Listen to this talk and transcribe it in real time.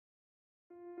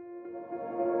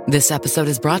This episode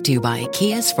is brought to you by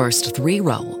Kia's first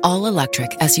three-row, all-electric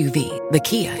SUV, the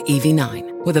Kia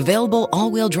EV9, with available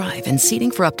all-wheel drive and seating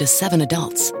for up to 7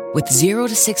 adults, with 0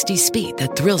 to 60 speed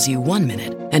that thrills you 1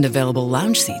 minute and available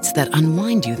lounge seats that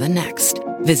unwind you the next.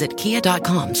 Visit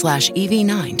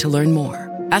kia.com/EV9 to learn more.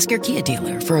 Ask your Kia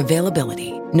dealer for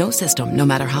availability. No system, no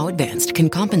matter how advanced, can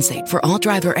compensate for all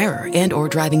driver error and or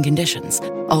driving conditions.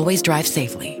 Always drive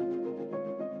safely.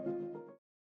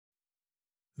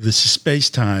 This is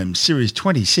Space Time, Series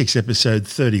 26, Episode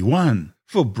 31,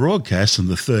 for broadcast on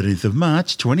the 13th of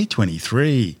March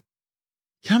 2023.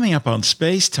 Coming up on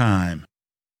Space Time,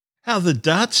 how the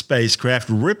DART spacecraft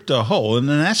ripped a hole in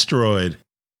an asteroid.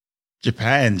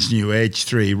 Japan's new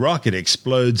H-3 rocket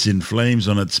explodes in flames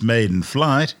on its maiden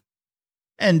flight.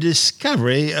 And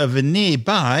discovery of a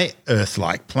nearby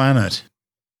Earth-like planet.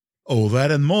 All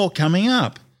that and more coming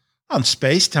up on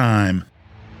Space Time.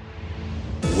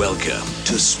 Welcome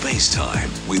to Space Time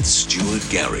with Stuart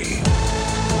Gary.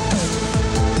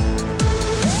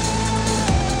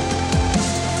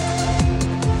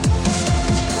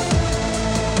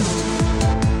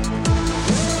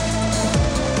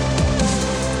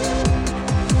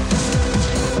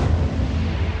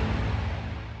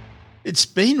 It's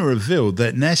been revealed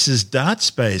that NASA's DART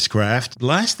spacecraft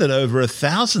blasted over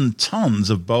 1,000 tons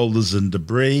of boulders and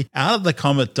debris out of the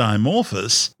comet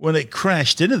Dimorphos when it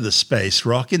crashed into the space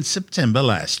rock in September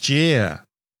last year.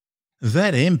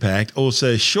 That impact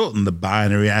also shortened the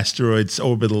binary asteroid's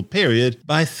orbital period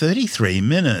by 33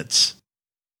 minutes.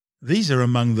 These are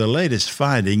among the latest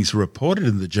findings reported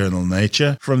in the journal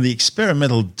Nature from the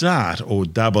experimental DART, or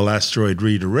Double Asteroid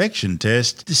Redirection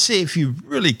Test, to see if you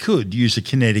really could use a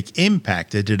kinetic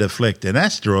impactor to deflect an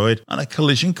asteroid on a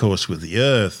collision course with the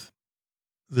Earth.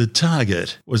 The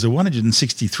target was a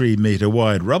 163-metre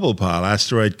wide rubble pile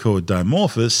asteroid called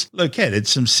Dimorphos, located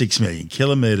some 6 million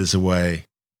kilometres away.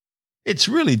 It's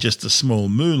really just a small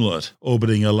moonlet,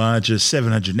 orbiting a larger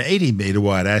 780-metre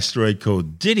wide asteroid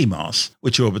called Didymos,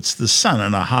 which orbits the Sun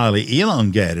in a highly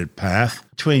elongated path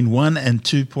between 1 and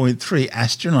 2.3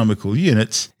 astronomical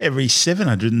units every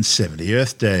 770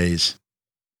 Earth days.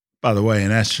 By the way,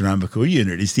 an astronomical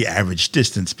unit is the average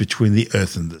distance between the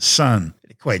Earth and the Sun.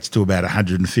 It equates to about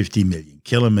 150 million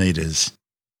kilometres.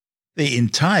 The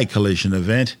entire collision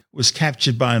event was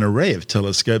captured by an array of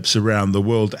telescopes around the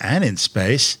world and in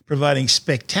space, providing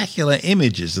spectacular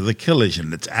images of the collision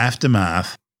and its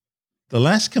aftermath. The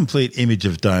last complete image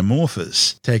of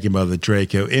Dimorphos, taken by the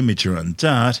Draco imager on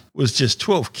DART, was just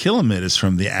 12 kilometres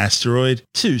from the asteroid,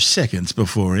 2 seconds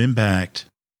before impact.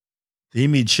 The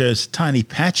image shows a tiny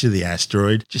patch of the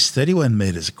asteroid, just 31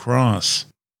 metres across.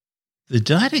 The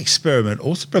DART experiment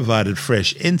also provided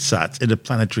fresh insights into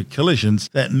planetary collisions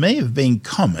that may have been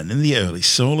common in the early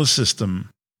solar system.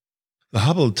 The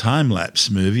Hubble time-lapse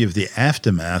movie of the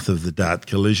aftermath of the DART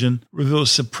collision reveals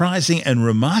surprising and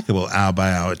remarkable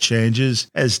hour-by-hour changes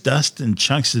as dust and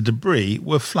chunks of debris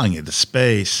were flung into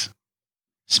space.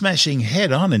 Smashing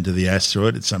head-on into the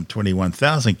asteroid at some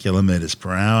 21,000 kilometres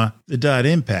per hour, the DART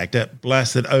impactor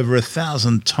blasted over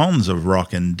 1,000 tons of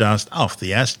rock and dust off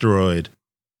the asteroid.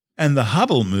 And the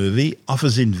Hubble movie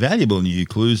offers invaluable new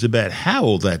clues about how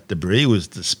all that debris was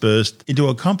dispersed into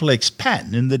a complex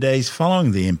pattern in the days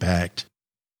following the impact.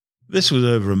 This was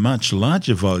over a much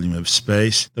larger volume of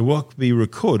space than what could be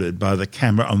recorded by the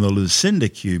camera on the Lucinda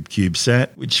Cube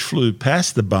CubeSat, which flew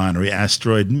past the binary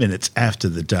asteroid minutes after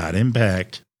the DART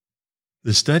impact.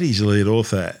 The study's lead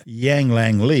author,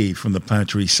 Yang-Lang Li from the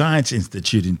Planetary Science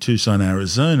Institute in Tucson,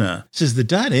 Arizona, says the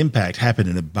DART impact happened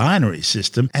in a binary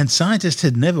system and scientists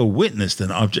had never witnessed an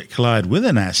object collide with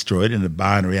an asteroid in a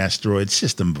binary asteroid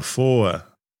system before.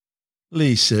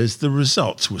 Li says the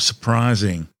results were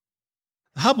surprising.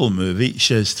 The Hubble movie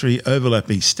shows 3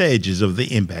 overlapping stages of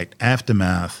the impact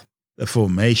aftermath: the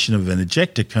formation of an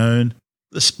ejector cone,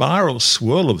 the spiral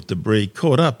swirl of debris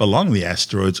caught up along the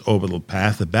asteroid's orbital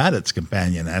path about its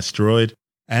companion asteroid,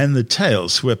 and the tail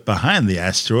swept behind the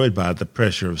asteroid by the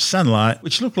pressure of sunlight,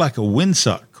 which looked like a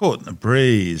windsock caught in a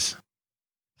breeze.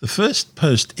 The first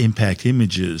post-impact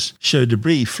images show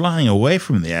debris flying away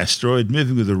from the asteroid,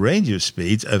 moving with a range of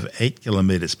speeds of 8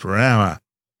 kilometres per hour.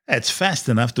 That's fast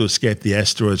enough to escape the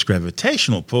asteroid's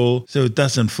gravitational pull so it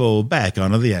doesn't fall back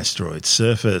onto the asteroid's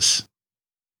surface.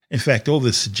 In fact, all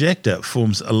this ejecta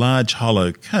forms a large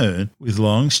hollow cone with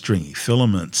long stringy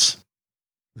filaments.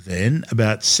 Then,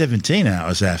 about 17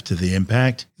 hours after the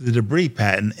impact, the debris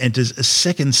pattern enters a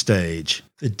second stage.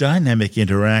 The dynamic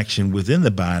interaction within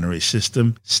the binary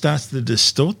system starts to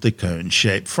distort the cone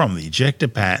shape from the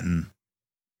ejecta pattern.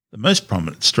 The most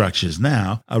prominent structures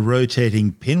now are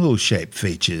rotating pinwheel-shaped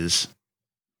features.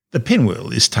 The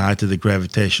pinwheel is tied to the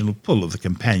gravitational pull of the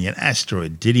companion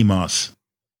asteroid Didymos.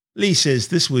 Lee says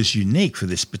this was unique for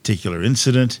this particular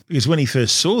incident because when he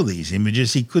first saw these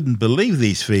images, he couldn't believe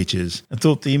these features and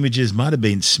thought the images might have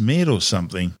been smeared or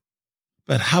something.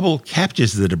 But Hubble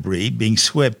captures the debris being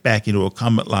swept back into a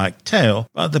comet-like tail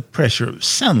by the pressure of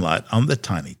sunlight on the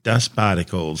tiny dust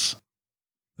particles.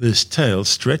 This tail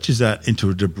stretches out into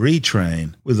a debris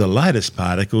train, with the lightest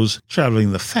particles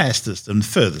travelling the fastest and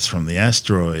furthest from the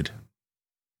asteroid.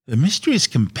 The mystery is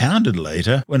compounded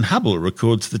later when Hubble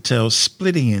records the tail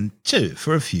splitting in two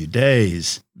for a few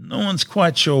days. No one's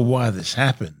quite sure why this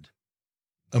happened.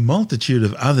 A multitude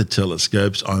of other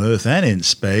telescopes on Earth and in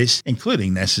space,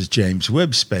 including NASA's James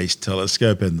Webb Space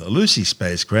Telescope and the Lucy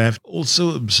spacecraft,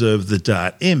 also observed the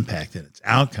DART impact and its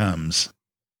outcomes.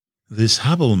 This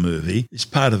Hubble movie is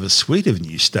part of a suite of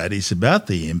new studies about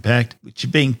the impact which are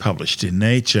being published in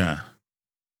Nature.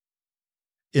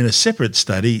 In a separate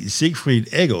study, Siegfried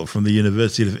Egel from the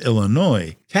University of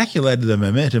Illinois calculated the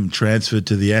momentum transferred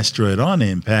to the asteroid on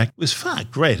impact was far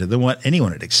greater than what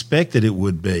anyone had expected it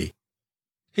would be.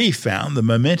 He found the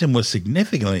momentum was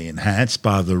significantly enhanced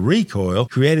by the recoil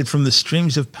created from the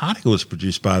streams of particles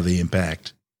produced by the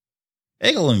impact.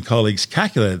 Egel and colleagues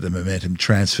calculated the momentum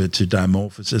transferred to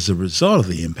Dimorphos as a result of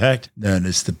the impact, known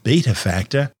as the beta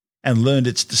factor, and learned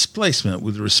its displacement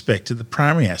with respect to the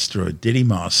primary asteroid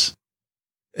Didymos.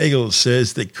 Egel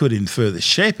says they could infer the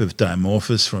shape of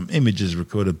Dimorphos from images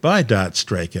recorded by DART's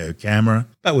Draco camera,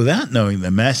 but without knowing the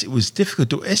mass, it was difficult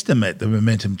to estimate the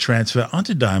momentum transfer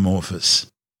onto Dimorphos.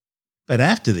 But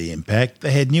after the impact,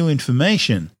 they had new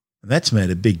information, and that's made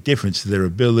a big difference to their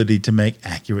ability to make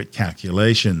accurate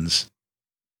calculations.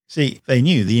 See, they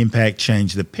knew the impact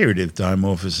changed the period of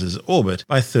Dimorphos' orbit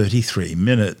by 33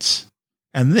 minutes,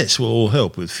 and this will all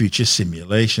help with future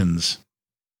simulations.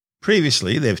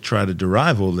 Previously, they've tried to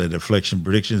derive all their deflection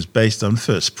predictions based on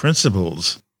first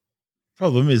principles.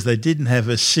 Problem is they didn't have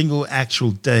a single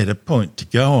actual data point to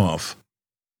go off.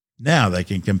 Now they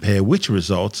can compare which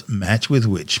results match with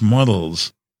which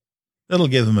models. That'll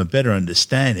give them a better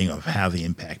understanding of how the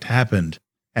impact happened,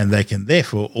 and they can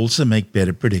therefore also make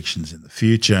better predictions in the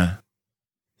future.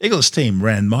 Egel's team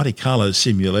ran Monte Carlo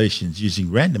simulations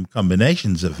using random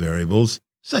combinations of variables,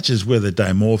 such as whether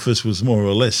Dimorphos was more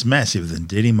or less massive than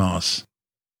Didymos.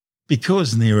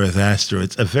 Because near-Earth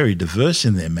asteroids are very diverse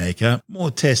in their makeup,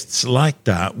 more tests like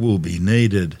DART will be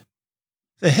needed.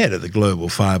 The head of the Global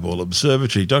Fireball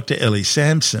Observatory, Dr. Ellie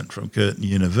Sampson from Curtin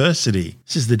University,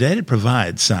 says the data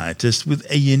provides scientists with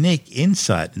a unique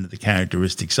insight into the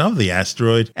characteristics of the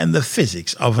asteroid and the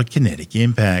physics of a kinetic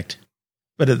impact.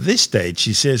 But at this stage,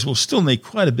 she says, we'll still need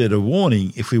quite a bit of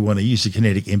warning if we want to use a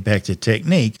kinetic impactor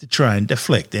technique to try and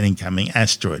deflect an incoming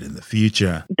asteroid in the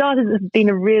future. DART has been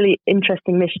a really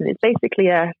interesting mission. It's basically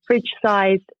a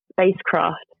fridge-sized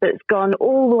spacecraft that's gone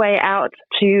all the way out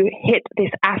to hit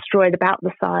this asteroid about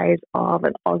the size of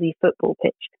an Aussie football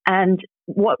pitch. And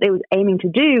what it was aiming to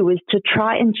do was to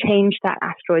try and change that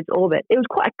asteroid's orbit. It was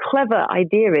quite a clever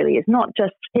idea, really. It's not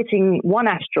just hitting one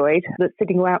asteroid that's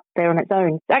sitting out there on its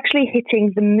own. It's actually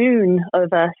hitting the moon of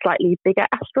a slightly bigger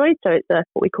asteroid. So it's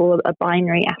what we call a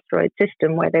binary asteroid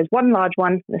system, where there's one large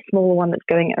one and a smaller one that's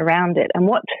going around it. And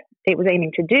what it was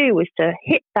aiming to do was to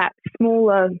hit that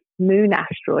smaller moon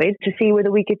asteroid to see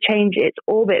whether we could change its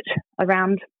orbit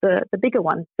around the bigger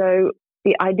one. So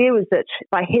the idea was that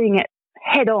by hitting it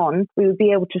head on, we would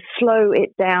be able to slow it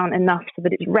down enough so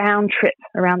that its round trip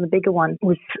around the bigger one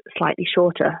was slightly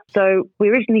shorter. So we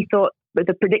originally thought that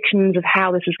the predictions of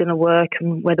how this was going to work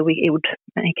and whether it would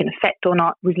make an effect or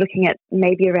not was looking at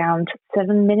maybe around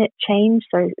 7-minute change.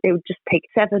 So it would just take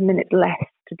 7 minutes less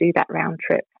to do that round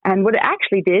trip. And what it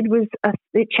actually did was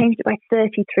it changed it by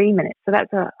 33 minutes. So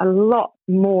that's a lot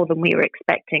more than we were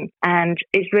expecting. And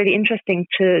it's really interesting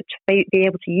to be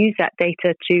able to use that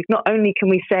data to not only can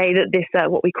we say that this,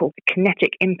 what we call the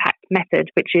kinetic impact method,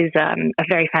 which is a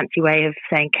very fancy way of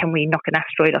saying, can we knock an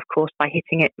asteroid off course by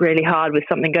hitting it really hard with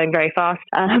something going very fast?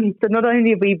 So not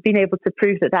only have we been able to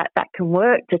prove that can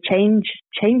work to change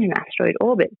an asteroid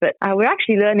orbit, but we're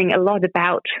actually learning a lot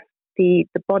about the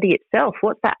body itself.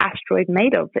 What's that asteroid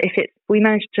made of? If we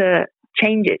managed to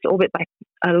change its orbit by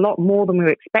a lot more than we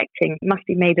were expecting, it must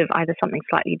be made of either something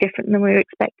slightly different than we were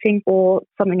expecting or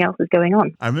something else is going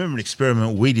on. I remember an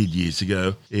experiment we did years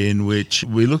ago in which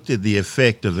we looked at the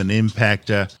effect of an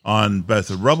impactor on both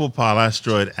a rubble pile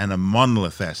asteroid and a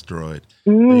monolith asteroid.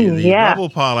 The rubble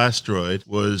pile asteroid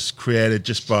was created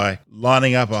just by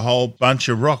lining up a whole bunch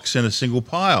of rocks in a single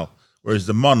pile, whereas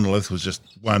the monolith was just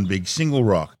one big single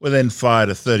rock. We then fired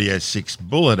a 30-06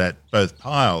 bullet at both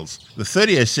piles. The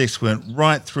 30-06 went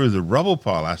right through the rubble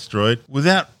pile asteroid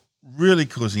without really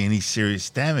causing any serious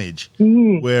damage,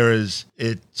 whereas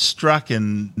it struck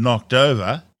and knocked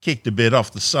over, kicked a bit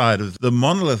off the side of the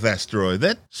monolith asteroid.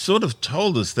 That sort of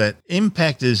told us that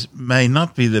impactors may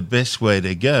not be the best way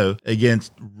to go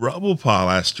against rubble pile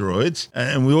asteroids.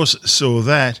 And we also saw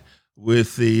that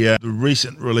with the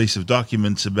recent release of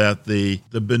documents about the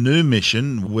Bennu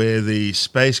mission, where the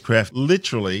spacecraft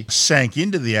literally sank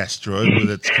into the asteroid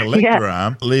with its collector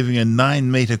arm, leaving a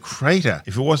 9-meter crater.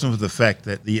 If it wasn't for the fact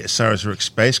that the OSIRIS-REx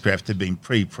spacecraft had been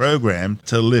pre-programmed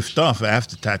to lift off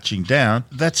after touching down,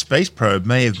 that space probe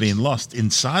may have been lost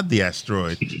inside the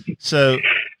asteroid. So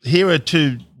here are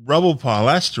two rubble pile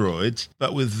asteroids,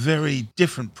 but with very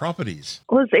different properties.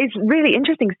 Well, it's really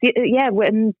interesting. Yeah,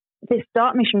 when this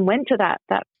DART mission went to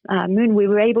that moon, we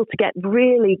were able to get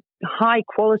really high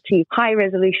quality, high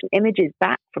resolution images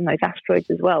back from those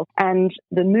asteroids as well. And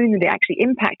the moon that it actually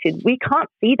impacted, we can't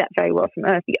see that very well from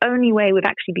Earth. The only way we've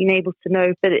actually been able to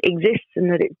know that it exists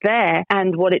and that it's there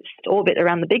and what its orbit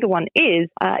around the bigger one is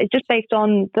just based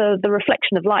on the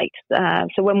reflection of light.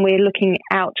 So when we're looking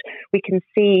out, we can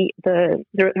see the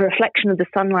reflection of the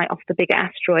sunlight off the bigger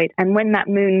asteroid. And when that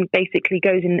moon basically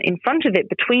goes in front of it,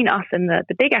 between us and the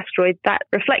big asteroid, that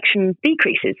reflection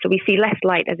decreases. So we see less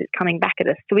light as it's coming back at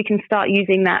us. So we can start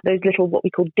using those little, what we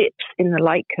call dips in the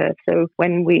light curve. So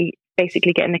when we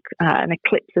basically get an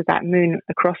eclipse of that moon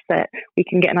across there, we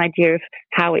can get an idea of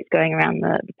how it's going around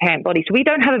the parent body. So we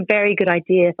don't have a very good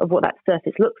idea of what that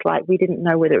surface looks like. We didn't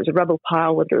know whether it was a rubble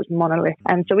pile, whether it was monolith.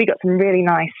 And so we got some really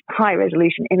nice high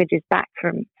resolution images back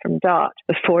from DART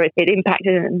before it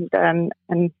impacted and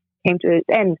came to its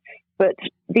end. But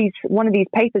one of these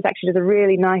papers actually does a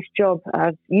really nice job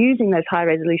of using those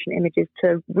high-resolution images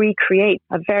to recreate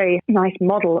a very nice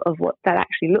model of what that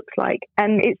actually looks like.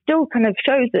 And it still kind of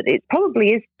shows that it probably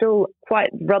is still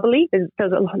quite rubbly. There's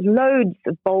loads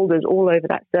of boulders all over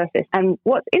that surface. And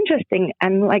what's interesting,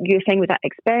 and like you were saying with that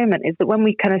experiment, is that when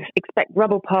we kind of expect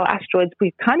rubble pile asteroids,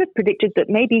 we've kind of predicted that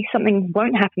maybe something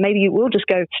won't happen. Maybe it will just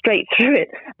go straight through it.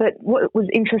 But what was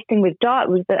interesting with DART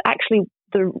was that actually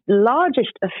the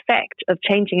largest effect of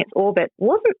changing its orbit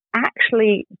wasn't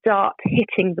actually DART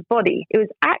hitting the body. It was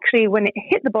actually when it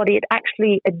hit the body, it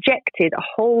actually ejected a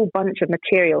whole bunch of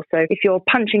material. So if you're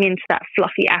punching into that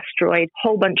fluffy asteroid, a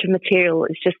whole bunch of material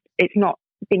it's not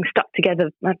being stuck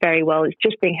together very well. It's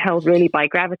just being held really by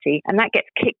gravity. And that gets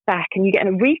kicked back and you get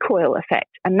a recoil effect.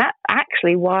 And that's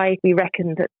actually why we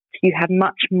reckon that you have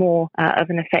much more of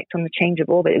an effect on the change of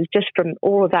orbit. It was just from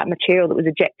all of that material that was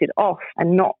ejected off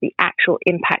and not the actual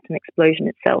impact and explosion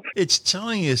itself. It's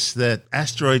telling us that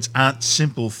asteroids aren't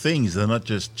simple things. They're not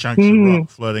just chunks of rock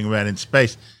floating around in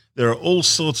space. There are all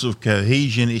sorts of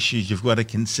cohesion issues you've got to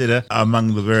consider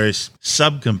among the various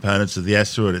subcomponents of the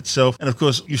asteroid itself. And, of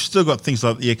course, you've still got things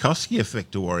like the Ikorsky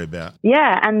effect to worry about.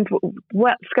 Yeah, and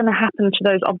what's going to happen to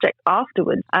those objects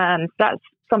afterwards. That's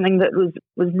something that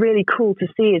was really cool to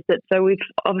see, is that so we've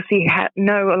obviously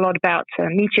know a lot about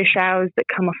meteor showers that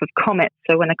come off of comets.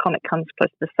 So when a comet comes close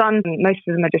to the sun, most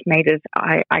of them are just made of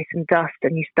ice and dust,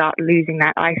 and you start losing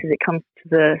that ice as it comes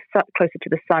to closer to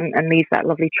the sun and leaves that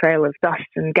lovely trail of dust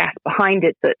and gas behind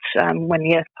it that when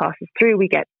the Earth passes through, we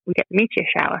get meteor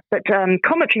shower. But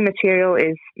cometary material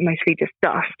is mostly just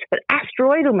dust. But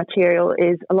asteroidal material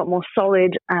is a lot more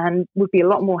solid and would be a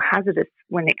lot more hazardous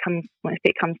when it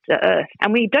comes to Earth.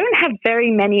 And we don't have very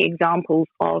many examples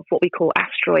of what we call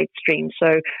asteroid streams.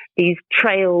 So these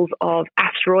trails of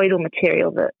asteroidal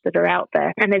material that are out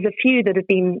there. And there's a few that have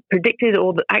been predicted,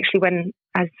 or that actually when,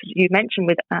 as you mentioned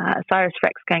with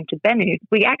OSIRIS-REx going to Bennu,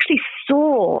 we actually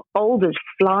saw boulders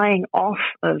flying off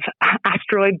of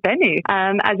asteroid Bennu.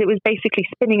 As it was basically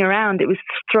spinning around, it was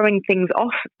throwing things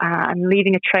off and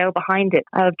leaving a trail behind it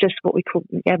of just what we call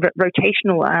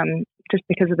rotational, just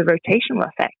because of the rotational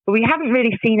effect. But we haven't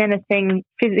really seen anything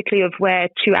physically of where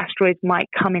two asteroids might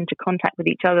come into contact with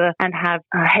each other and have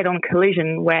a head-on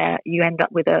collision where you end up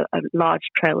with a large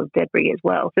trail of debris as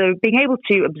well. So being able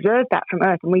to observe that from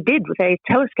Earth, and we did with various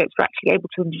telescopes, we're actually able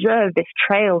to observe this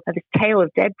tail of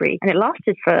debris, and it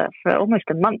lasted for almost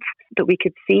a month that we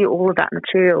could see all of that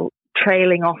material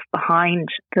trailing off behind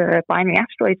the binary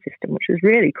asteroid system, which was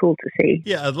really cool to see.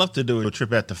 Yeah, I'd love to do a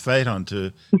trip out to Phaethon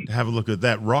to have a look at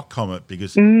that rock comet,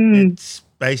 because it's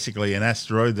basically an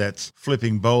asteroid that's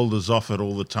flipping boulders off it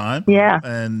all the time. Yeah.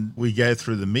 And we go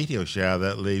through the meteor shower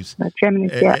that leaves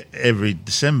every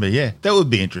December. Yeah, that would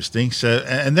be interesting. So,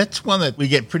 and that's one that we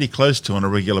get pretty close to on a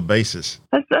regular basis.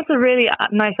 That's a really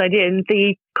nice idea. And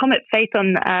the comet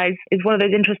Phaethon is one of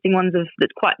those interesting ones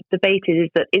that's quite debated.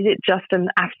 Is it just an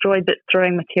asteroid that's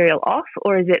throwing material off,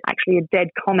 or is it actually a dead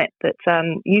comet that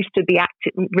used to be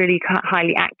active, really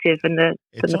highly active, and the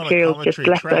material's just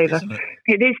left over?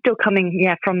 It is still coming,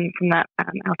 from that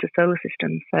outer solar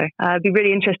system. So it'd be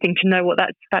really interesting to know what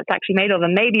that's actually made of,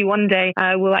 and maybe one day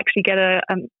we'll actually get a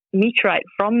meteorite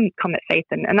from Comet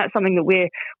Phaethon, and that's something that we'd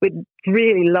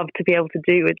really love to be able to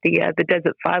do with the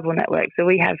Desert Fireball Network. So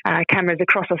we have cameras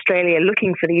across Australia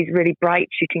looking for these really bright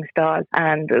shooting stars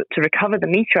and to recover the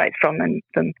meteorites from them.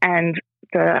 And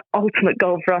the ultimate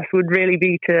goal for us would really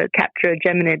be to capture a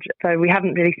Geminid. So we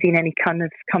haven't really seen any kind of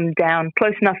come down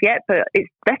close enough yet, but it's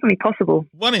definitely possible.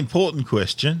 One important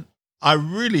question. I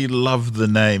really love the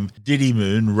name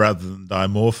Didymoon rather than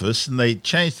Dimorphos, and they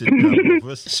changed it to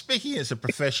Dimorphos. Speaking as a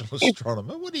professional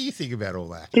astronomer, what do you think about all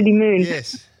that? Didymoon.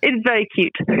 Yes. It's very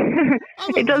cute.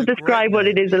 It does describe what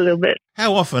it is a little bit.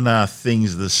 How often are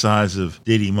things the size of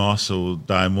Didymos or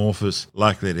Dimorphos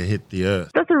likely to hit the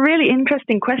Earth? That's a really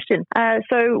interesting question.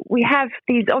 So we have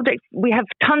these objects, we have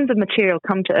tons of material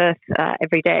come to Earth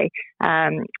every day,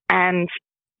 and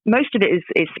most of it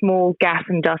is small gas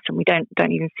and dust, and we don't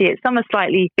even see it. Some are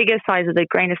slightly bigger size of a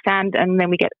grain of sand, and then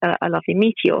we get a lovely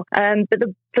meteor. But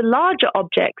the larger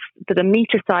objects that are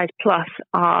meter-sized plus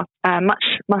are much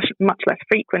less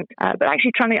frequent. But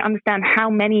actually trying to understand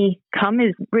how many come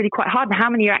is really quite hard, and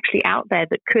how many are actually out there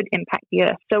that could impact the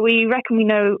Earth. So we reckon we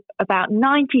know about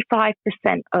 95%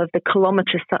 of the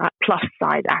kilometer-plus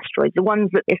size asteroids, the ones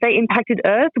that if they impacted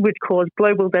Earth would cause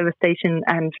global devastation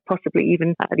and possibly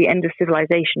even the end of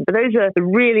civilization. But those are the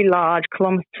really large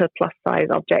kilometer-plus size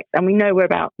objects, and we know we're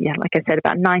about, like I said,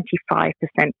 about 95%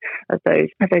 of those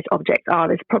objects are.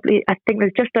 I think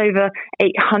there's just over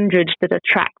 800 that are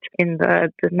tracked in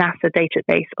the NASA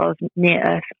database of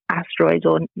near-Earth asteroids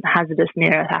or hazardous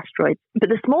near-Earth asteroids. But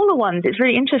the smaller ones, it's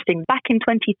really interesting. Back in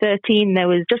 2013, there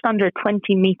was just under a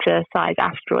 20-meter size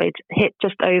asteroid hit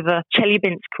just over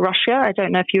Chelyabinsk, Russia. I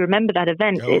don't know if you remember that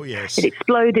event. Oh, yes. It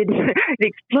exploded. It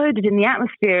exploded in the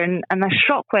atmosphere, and the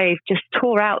shockwave just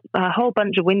tore out a whole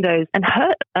bunch of windows and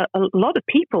hurt a lot of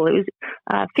people. It was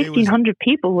 1,500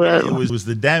 people were. It was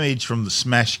the damage from the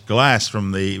smashed glass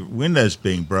from the windows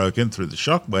being broken through the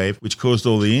shockwave, which caused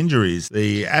all the injuries.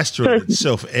 The asteroid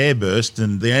itself airburst,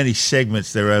 and the only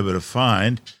segments they were able to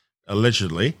find,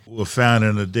 allegedly, were found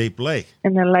in a deep lake.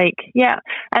 In the lake, yeah.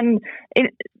 And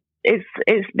it's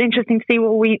interesting to see,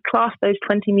 we class those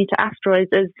 20-meter asteroids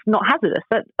as not hazardous.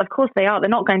 But of course they are. They're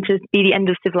not going to be the end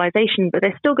of civilization, but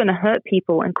they're still going to hurt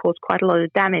people and cause quite a lot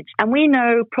of damage. And we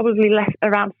know probably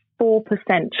around 4%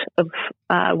 of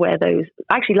where those,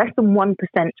 actually less than 1%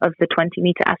 of the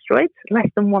 20-meter asteroids, less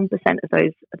than 1% of those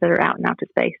that are out in outer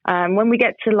space. When we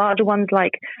get to larger ones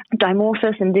like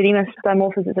Dimorphos and Didymos,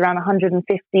 Dimorphos is around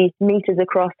 150 meters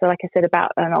across, so like I said,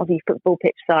 about an Aussie football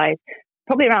pitch size.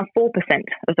 Probably around 4%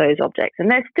 of those objects,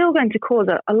 and they're still going to cause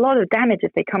a lot of damage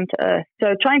if they come to Earth.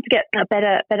 So trying to get a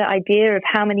better idea of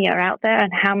how many are out there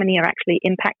and how many are actually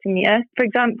impacting the Earth. For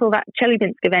example, that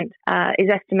Chelyabinsk event is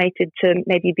estimated to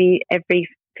maybe be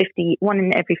one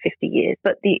in every 50 years.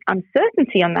 But the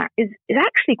uncertainty on that is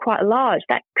actually quite large.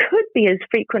 That could be as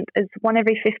frequent as one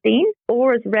every 15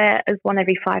 or as rare as one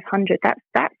every 500. That's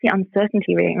the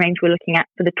uncertainty range we're looking at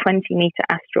for the 20-meter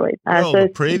asteroid. The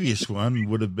previous one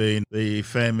would have been the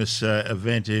famous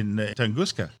event in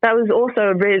Tunguska. That was also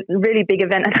a really big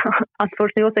event, and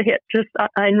unfortunately also hit just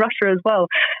in Russia as well.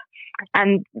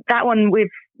 And that one we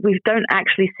haven't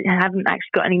actually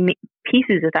got any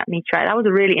pieces of that meteorite. That was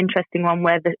a really interesting one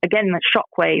where, the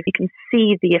shockwave, you can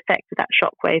see the effect of that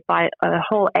shockwave by a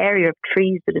whole area of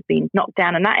trees that have been knocked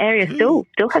down, and that area still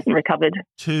hasn't recovered.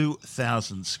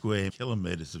 2,000 square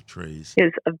kilometres of trees. It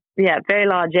was a very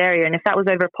large area, and if that was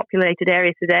over a populated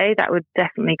area today, that would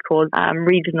definitely cause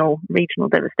regional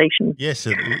devastation. Yes,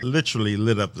 it literally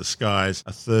lit up the skies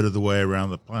a third of the way around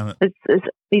the planet.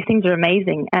 These things are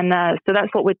amazing, and so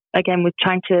that's what we're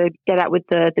trying to get at with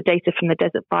the data from the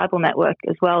Desert Fireball Network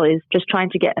as well, is just trying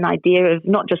to get an idea of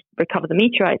not just recover the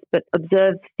meteorites, but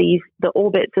observe the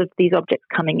orbits of these objects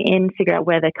coming in, figure out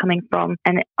where they're coming from,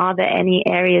 and are there any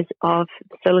areas of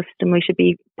the solar system we should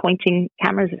be pointing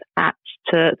cameras at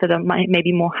that are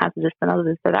maybe more hazardous than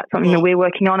others. So that's something that we're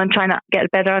working on and trying to get a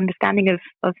better understanding of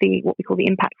the what we call the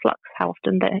impact flux. How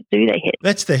often do they hit?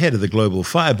 That's the head of the Global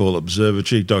Fireball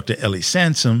Observatory, Dr. Ellie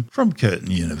Sansom from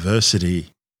Curtin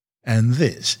University. And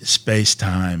this is Space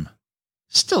Time.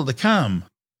 Still to come,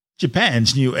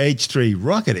 Japan's new H3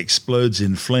 rocket explodes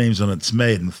in flames on its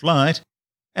maiden flight,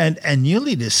 and a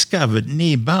newly discovered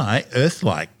nearby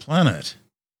Earth-like planet.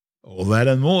 All that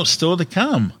and more still to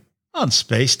come on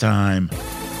Space Time.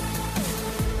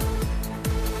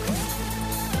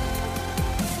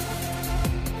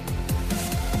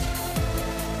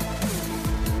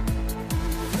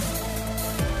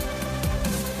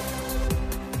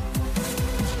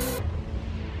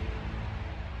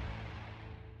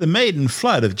 The maiden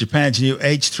flight of Japan's new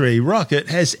H3 rocket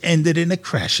has ended in a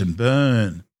crash and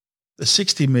burn. The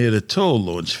 60-metre tall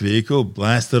launch vehicle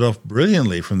blasted off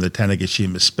brilliantly from the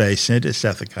Tanegashima Space Center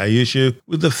south of Kyushu,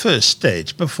 with the first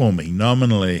stage performing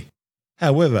nominally.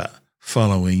 However,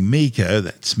 following MECO,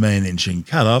 that's main engine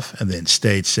cutoff, and then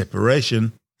stage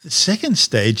separation, the second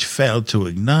stage failed to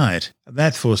ignite, and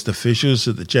that forced officials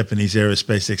at the Japanese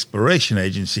Aerospace Exploration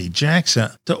Agency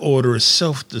JAXA to order a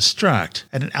self-destruct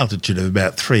at an altitude of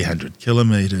about 300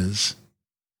 kilometres.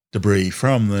 Debris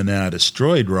from the now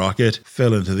destroyed rocket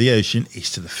fell into the ocean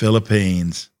east of the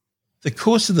Philippines. The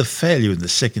cause of the failure in the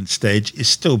second stage is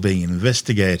still being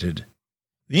investigated.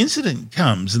 The incident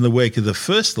comes in the wake of the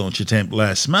first launch attempt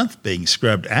last month being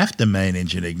scrubbed after main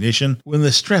engine ignition when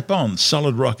the strap-on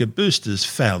solid rocket boosters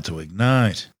failed to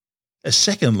ignite. A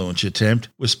second launch attempt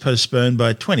was postponed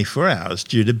by 24 hours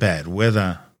due to bad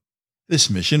weather. This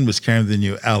mission was carrying the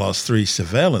new ALOS 3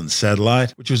 surveillance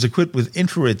satellite, which was equipped with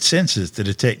infrared sensors to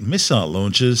detect missile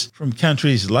launches from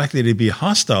countries likely to be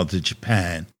hostile to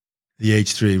Japan. The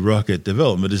H3 rocket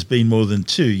development has been more than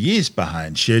 2 years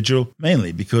behind schedule,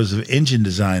 mainly because of engine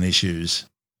design issues.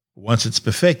 Once it's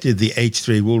perfected, the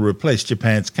H3 will replace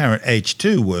Japan's current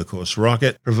H2 workhorse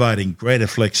rocket, providing greater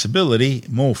flexibility,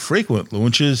 more frequent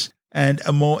launches, and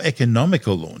a more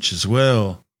economical launch as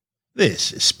well.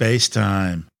 This is Space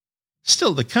Time.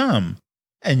 Still to come,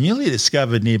 a newly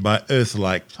discovered nearby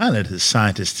Earth-like planet has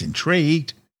scientists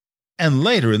intrigued. And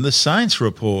later in the science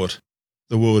report,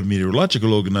 the World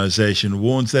Meteorological Organization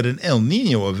warns that an El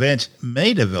Niño event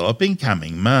may develop in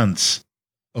coming months.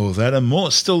 All that and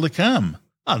more still to come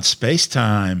on Space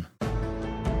Time.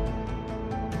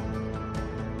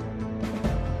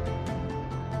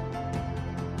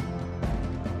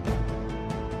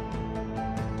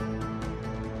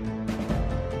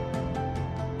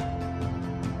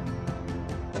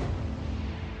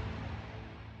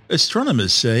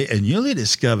 Astronomers say a newly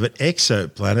discovered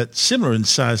exoplanet similar in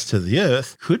size to the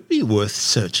Earth could be worth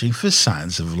searching for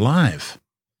signs of life.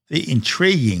 The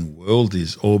intriguing world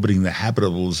is orbiting the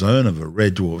habitable zone of a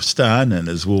red dwarf star known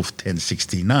as Wolf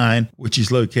 1069, which is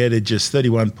located just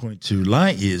 31.2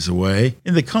 light-years away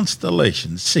in the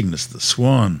constellation Cygnus the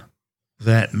Swan.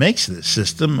 That makes this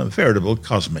system a veritable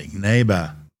cosmic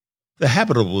neighbour. The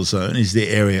habitable zone is the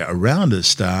area around a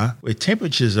star where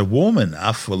temperatures are warm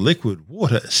enough for liquid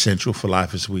water essential for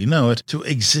life as we know it to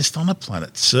exist on a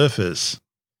planet's surface.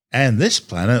 And this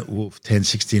planet, Wolf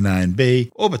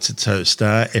 1069b, orbits its host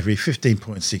star every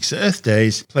 15.6 Earth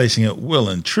days, placing it well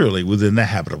and truly within the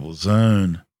habitable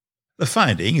zone. The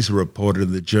findings, reported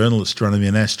in the journal Astronomy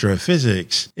and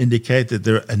Astrophysics, indicate that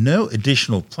there are no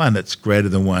additional planets greater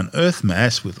than one Earth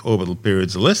mass with orbital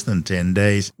periods less than 10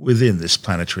 days within this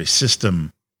planetary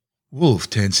system. Wolf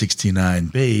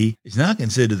 1069b is now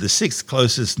considered the sixth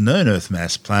closest known Earth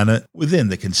mass planet within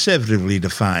the conservatively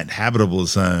defined habitable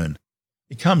zone.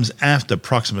 It comes after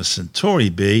Proxima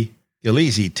Centauri b,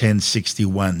 Gliese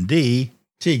 1061d,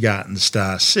 Teegarten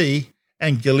star C,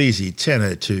 and Gliese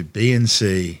 1002b and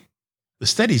c. The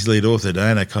study's lead author,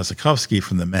 Diana Kosakovsky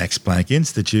from the Max Planck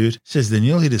Institute, says the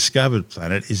newly discovered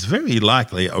planet is very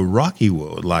likely a rocky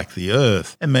world like the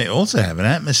Earth and may also have an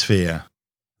atmosphere.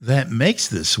 That makes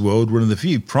this world one of the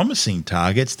few promising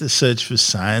targets to search for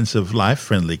signs of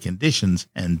life-friendly conditions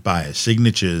and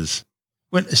biosignatures.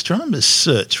 When astronomers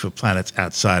search for planets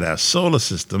outside our solar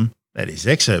system, that is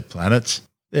exoplanets,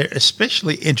 they're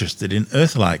especially interested in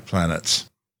Earth-like planets.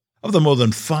 Of the more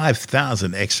than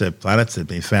 5,000 exoplanets that have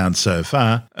been found so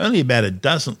far, only about a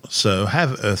dozen or so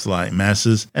have Earth-like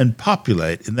masses and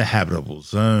populate in the habitable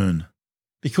zone.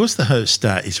 Because the host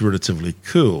star is relatively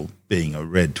cool, being a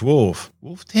red dwarf,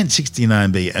 Wolf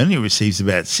 1069b only receives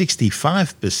about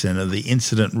 65% of the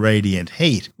incident radiant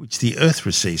heat which the Earth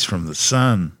receives from the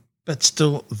Sun. But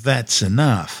still, that's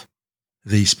enough.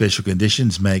 These special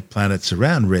conditions make planets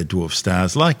around red dwarf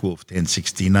stars like Wolf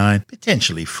 1069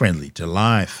 potentially friendly to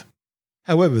life.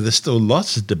 However, there's still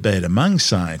lots of debate among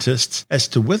scientists as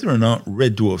to whether or not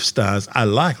red dwarf stars are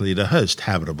likely to host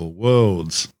habitable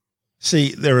worlds.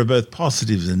 See, there are both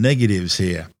positives and negatives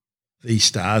here. These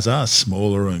stars are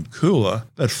smaller and cooler,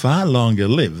 but far longer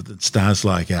lived than stars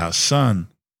like our Sun.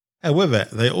 However,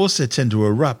 they also tend to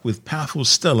erupt with powerful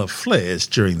stellar flares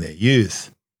during their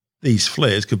youth. These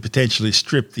flares could potentially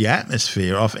strip the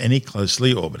atmosphere off any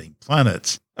closely orbiting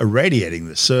planets, irradiating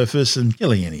the surface and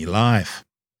killing any life.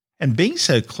 And being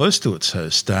so close to its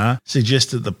host star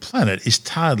suggests that the planet is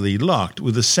tidally locked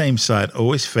with the same side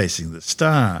always facing the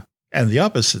star, and the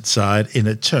opposite side in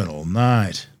eternal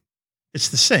night. It's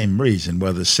the same reason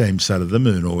why the same side of the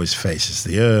moon always faces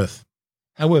the Earth.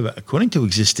 However, according to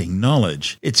existing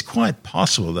knowledge, it's quite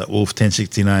possible that Wolf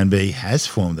 1069b has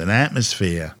formed an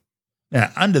atmosphere.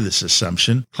 Now, under this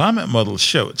assumption, climate models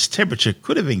show its temperature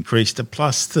could have increased to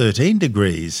plus 13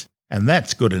 degrees, and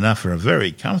that's good enough for a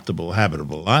very comfortable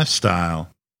habitable lifestyle.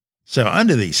 So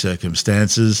under these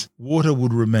circumstances, water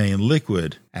would remain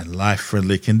liquid and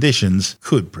life-friendly conditions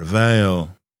could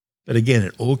prevail. But again,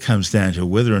 it all comes down to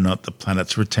whether or not the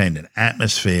planet's retained an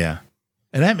atmosphere.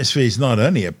 An atmosphere is not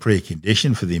only a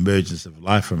precondition for the emergence of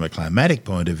life from a climatic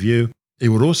point of view, it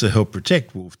would also help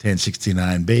protect Wolf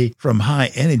 1069b from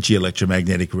high-energy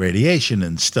electromagnetic radiation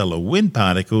and stellar wind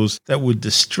particles that would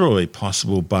destroy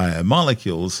possible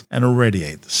biomolecules and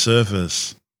irradiate the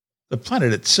surface. The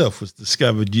planet itself was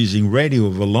discovered using radial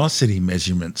velocity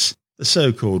measurements, the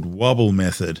so-called wobble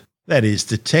method, that is,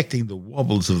 detecting the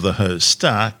wobbles of the host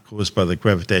star caused by the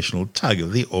gravitational tug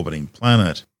of the orbiting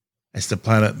planet. As the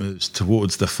planet moves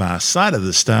towards the far side of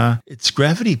the star, its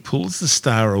gravity pulls the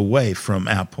star away from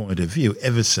our point of view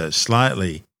ever so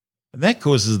slightly, and that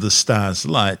causes the star's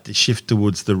light to shift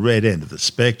towards the red end of the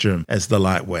spectrum as the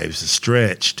light waves are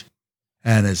stretched.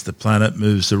 And as the planet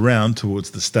moves around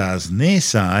towards the star's near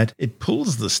side, it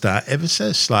pulls the star ever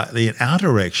so slightly in our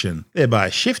direction,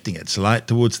 thereby shifting its light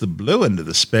towards the blue end of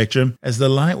the spectrum as the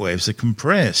light waves are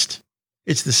compressed.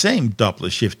 It's the same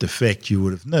Doppler shift effect you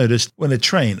would have noticed when a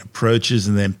train approaches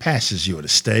and then passes you at a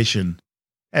station.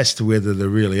 As to whether there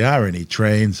really are any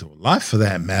trains, or life for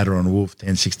that matter, on Wolf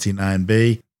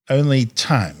 1069b, only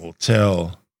time will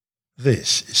tell.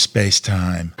 This is Space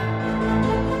Time.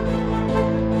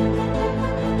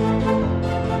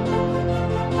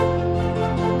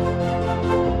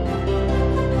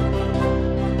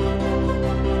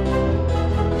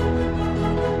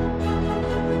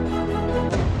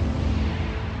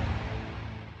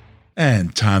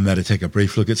 And time now to take a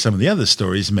brief look at some of the other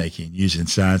stories making news in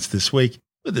science this week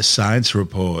with the Science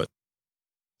Report.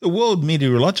 The World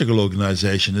Meteorological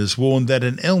Organization has warned that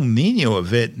an El Niño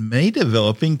event may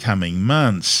develop in coming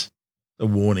months. The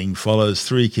warning follows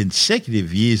 3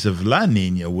 consecutive years of La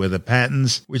Niña weather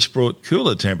patterns, which brought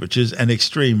cooler temperatures and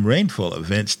extreme rainfall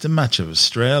events to much of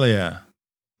Australia.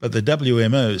 But the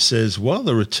WMO says while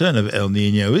the return of El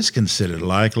Niño is considered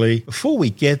likely, before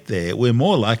we get there, we're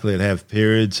more likely to have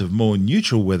periods of more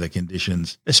neutral weather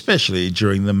conditions, especially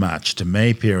during the March to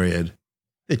May period.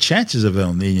 The chances of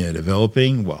El Niño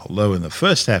developing, while low in the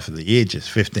first half of the year, just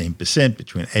 15%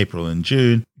 between April and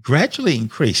June, gradually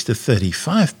increased to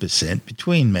 35%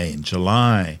 between May and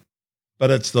July. But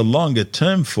it's the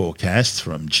longer-term forecasts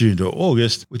from June to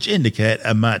August which indicate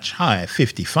a much higher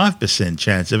 55%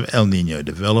 chance of El Niño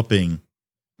developing.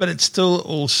 But it's still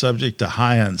all subject to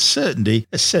high uncertainty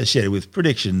associated with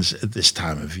predictions at this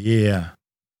time of year.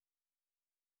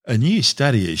 A new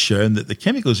study has shown that the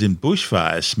chemicals in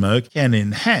bushfire smoke can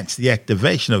enhance the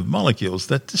activation of molecules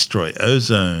that destroy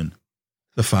ozone.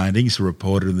 The findings,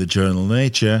 reported in the journal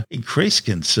Nature, increase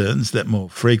concerns that more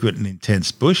frequent and intense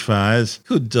bushfires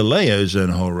could delay ozone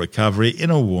hole recovery in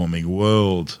a warming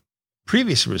world.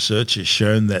 Previous research has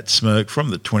shown that smoke from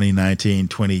the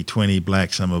 2019-2020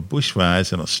 Black Summer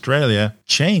bushfires in Australia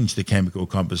changed the chemical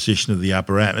composition of the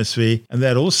upper atmosphere, and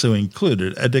that also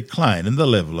included a decline in the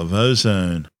level of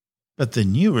ozone. But the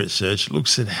new research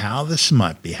looks at how this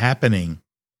might be happening.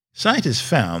 Scientists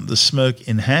found the smoke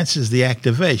enhances the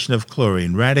activation of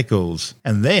chlorine radicals,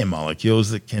 and they're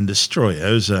molecules that can destroy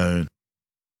ozone.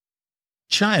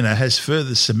 China has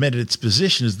further cemented its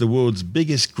position as the world's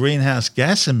biggest greenhouse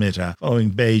gas emitter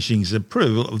following Beijing's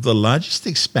approval of the largest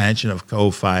expansion of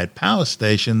coal-fired power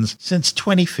stations since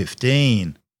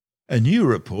 2015. A new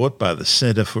report by the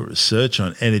Center for Research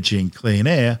on Energy and Clean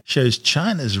Air shows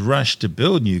China's rush to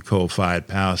build new coal-fired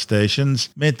power stations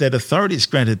meant that authorities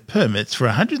granted permits for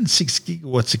 106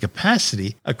 gigawatts of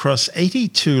capacity across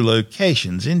 82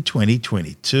 locations in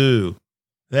 2022.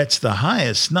 That's the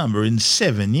highest number in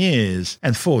 7 years,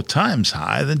 and 4 times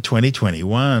higher than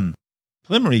 2021.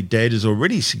 Preliminary data has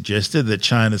already suggested that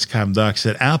China's carbon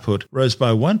dioxide output rose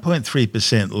by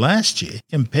 1.3% last year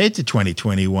compared to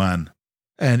 2021.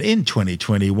 And in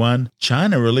 2021,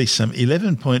 China released some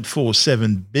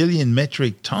 11.47 billion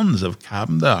metric tons of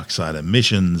carbon dioxide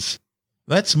emissions.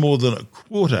 That's more than a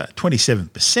quarter,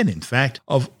 27% in fact,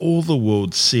 of all the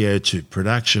world's CO2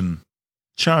 production.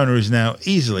 China is now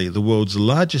easily the world's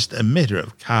largest emitter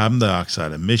of carbon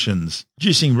dioxide emissions,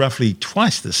 producing roughly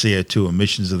twice the CO2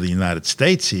 emissions of the United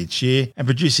States each year and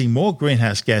producing more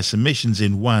greenhouse gas emissions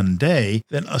in one day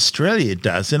than Australia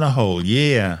does in a whole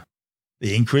year.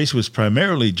 The increase was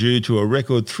primarily due to a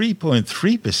record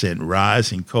 3.3%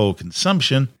 rise in coal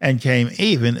consumption and came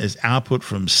even as output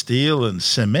from steel and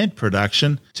cement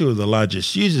production, two of the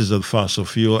largest users of fossil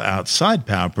fuel outside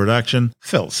power production,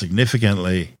 fell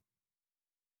significantly.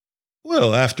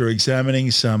 Well, after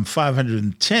examining some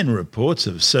 510 reports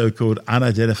of so-called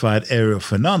unidentified aerial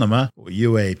phenomena, or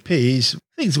UAPs,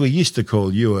 things we used to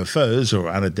call UFOs or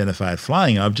unidentified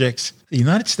flying objects, the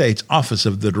United States Office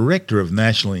of the Director of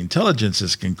National Intelligence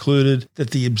has concluded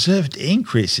that the observed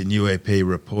increase in UAP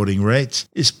reporting rates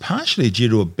is partially due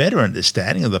to a better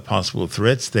understanding of the possible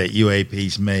threats that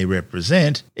UAPs may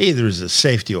represent, either as a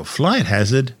safety or flight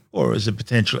hazard, or as a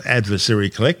potential adversary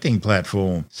collecting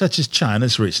platform, such as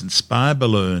China's recent spy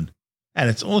balloon. And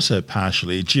it's also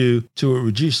partially due to a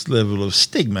reduced level of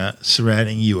stigma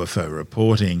surrounding UFO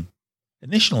reporting.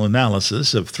 Initial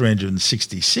analysis of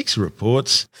 366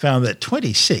 reports found that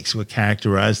 26 were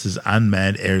characterized as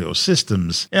unmanned aerial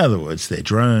systems, in other words, they're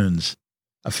drones.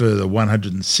 A further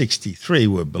 163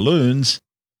 were balloons,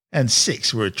 and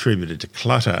 6 were attributed to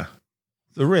clutter.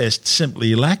 The rest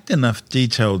simply lacked enough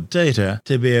detailed data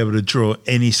to be able to draw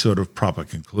any sort of proper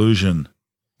conclusion.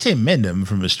 Tim Mendham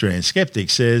from Australian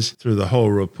Skeptics says through the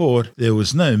whole report there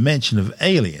was no mention of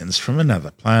aliens from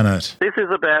another planet. This is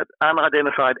about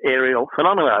unidentified aerial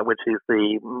phenomena, which is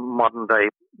the modern-day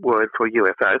word for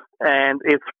UFOs. And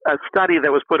it's a study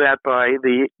that was put out by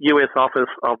the US Office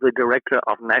of the Director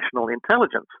of National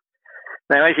Intelligence.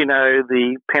 Now, as you know,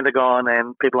 the Pentagon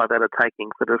and people like that are taking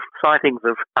sort of sightings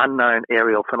of unknown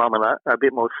aerial phenomena a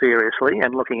bit more seriously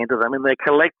and looking into them, and they're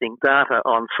collecting data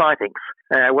on sightings.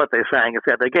 What they're saying is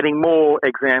that they're getting more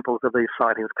examples of these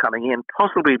sightings coming in,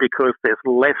 possibly because there's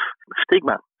less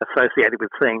stigma associated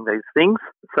with seeing these things.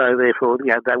 So therefore,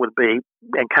 that would be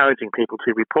encouraging people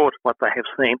to report what they have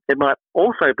seen. It might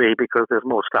also be because there's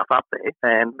more stuff up there,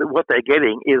 and what they're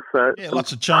getting is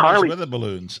lots of Chinese weather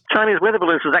balloons. Chinese weather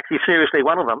balloons is actually seriously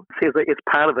one of them. It's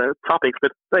part of the topics,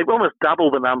 but they've almost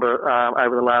doubled the number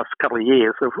over the last couple of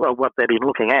years of what they've been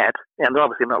looking at, and they're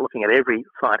obviously not looking at every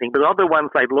sighting, but of the ones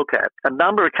they look at, a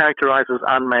number are characterised as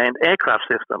unmanned aircraft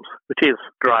systems, which is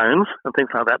drones and things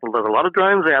like that. Well, there's a lot of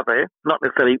drones out there, not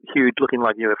necessarily huge looking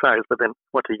like UFOs, but then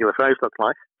what do UFOs look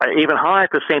like? An even higher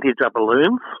percentage are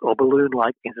balloons or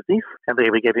balloon-like entities, and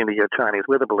there we get into your Chinese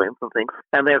weather balloons and things.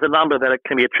 And there's a number that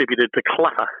can be attributed to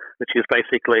clutter, which is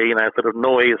basically, sort of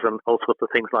noise and all sorts of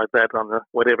things like that on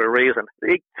whatever reason.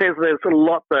 It says there's a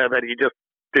lot there that you just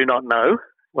do not know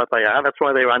what they are. That's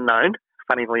why they're unknown,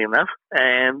 funnily enough.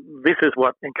 And this is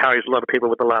what encouraged a lot of people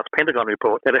with the last Pentagon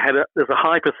report, that there's a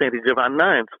high percentage of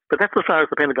unknowns. But that's as far as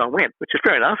the Pentagon went, which is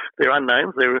fair enough. They're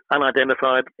unknowns. They're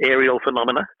unidentified aerial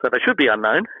phenomena, so they should be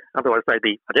unknown. Otherwise, they'd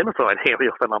be identified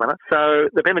aerial phenomena. So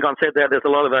the Pentagon said that there's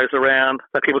a lot of those around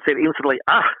that people said instantly,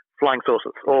 flying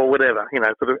saucers or whatever,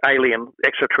 sort of alien,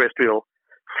 extraterrestrial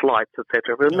flights,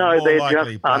 etc. But no, they're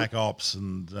just black ops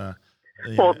and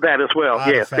or that as well.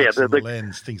 Yes, the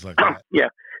lens, things like that. Yeah.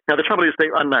 Now, the trouble is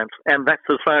they're unknowns, and that's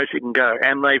as far as you can go.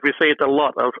 And they've received a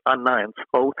lot of unknowns,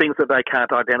 or things that they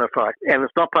can't identify. And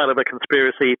it's not part of a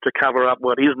conspiracy to cover up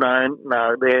what is known.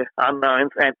 No, they're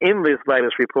unknowns. And in this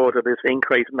latest report of this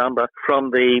increased number from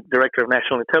the Director of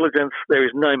National Intelligence, there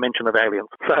is no mention of aliens.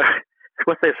 So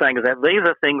what they're saying is that these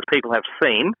are things people have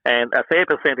seen, and a fair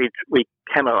percentage we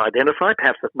cannot identify.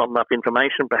 Perhaps there's not enough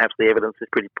information. Perhaps the evidence is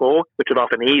pretty poor, which it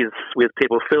often is with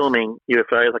people filming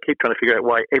UFOs. I keep trying to figure out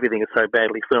why everything is so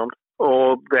badly filmed,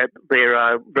 or that there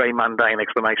are very mundane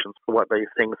explanations for what these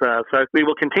things are. So we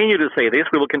will continue to see this.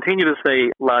 We will continue to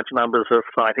see large numbers of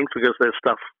sightings because there's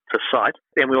stuff to cite,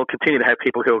 and we will continue to have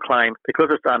people who will claim because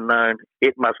it's unknown,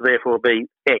 it must therefore be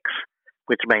X,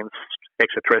 which means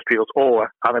extraterrestrials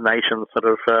or other nations' sort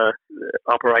of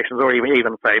operations, or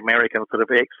even say American sort of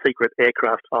secret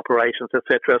aircraft operations,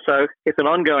 etc. So it's an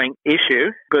ongoing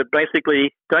issue, but basically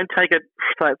don't take it,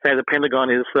 say the Pentagon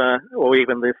is, or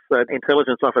even this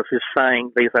intelligence office is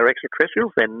saying these are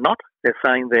extraterrestrials. They're not. They're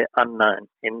saying they're unknown.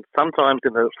 And sometimes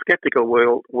in the skeptical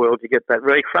world you get that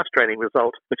very frustrating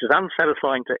result, which is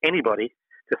unsatisfying to anybody,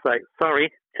 to say,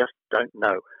 sorry, just don't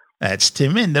know. That's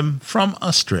Tim Mendham from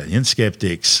Australian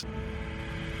Skeptics.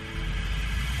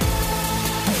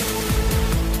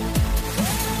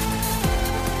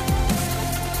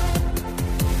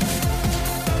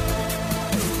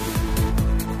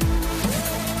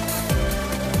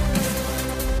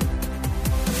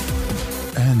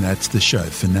 that's the show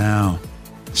for now.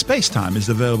 Spacetime is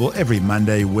available every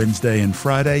Monday, Wednesday and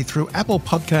Friday through Apple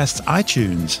Podcasts,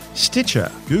 iTunes,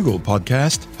 Stitcher, Google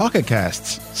Podcast, Pocket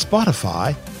Casts,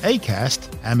 Spotify,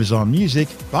 Acast, Amazon Music,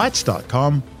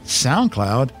 Bytes.com,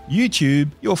 SoundCloud,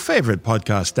 YouTube, your favourite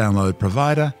podcast download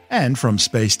provider, and from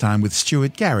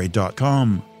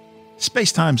spacetimewithstuartgary.com.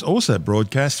 Spacetime's also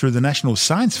broadcast through the National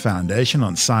Science Foundation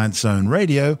on Science Zone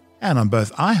Radio and on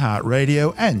both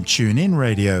iHeartRadio and TuneIn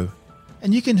Radio.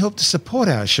 And you can help to support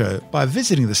our show by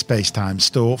visiting the Spacetime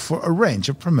store for a range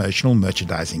of promotional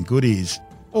merchandising goodies,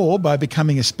 or by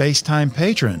becoming a Spacetime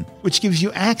patron, which gives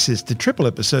you access to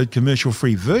triple-episode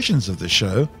commercial-free versions of the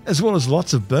show, as well as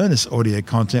lots of bonus audio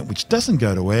content which doesn't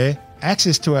go to air,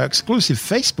 access to our exclusive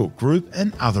Facebook group,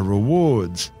 and other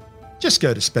rewards. Just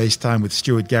go to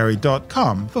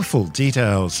spacetimewithstuartgary.com for full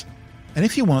details. And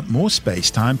if you want more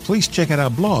Spacetime, please check out our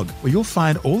blog, where you'll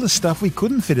find all the stuff we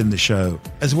couldn't fit in the show,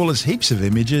 as well as heaps of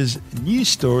images, news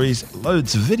stories,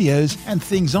 loads of videos, and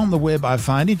things on the web I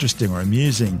find interesting or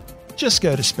amusing. Just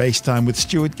go to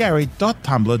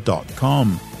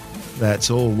spacetimewithstuartgary.tumblr.com. That's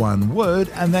all one word,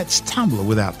 and that's Tumblr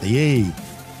without the E.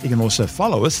 You can also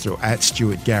follow us through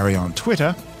 @StuartGary on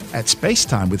Twitter,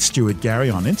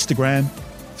 @SpaceTimeWithStuartGary on Instagram,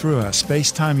 through our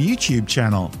Spacetime YouTube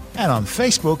channel, and on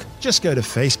Facebook, just go to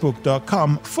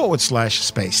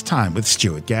facebook.com/Spacetime with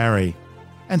Stuart Gary.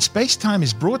 And Spacetime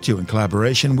is brought to you in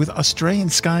collaboration with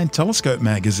Australian Sky and Telescope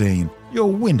magazine,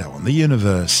 your window on the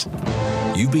universe.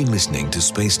 You've been listening to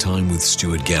Spacetime with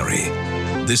Stuart Gary.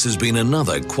 This has been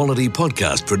another quality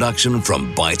podcast production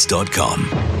from Bytes.com.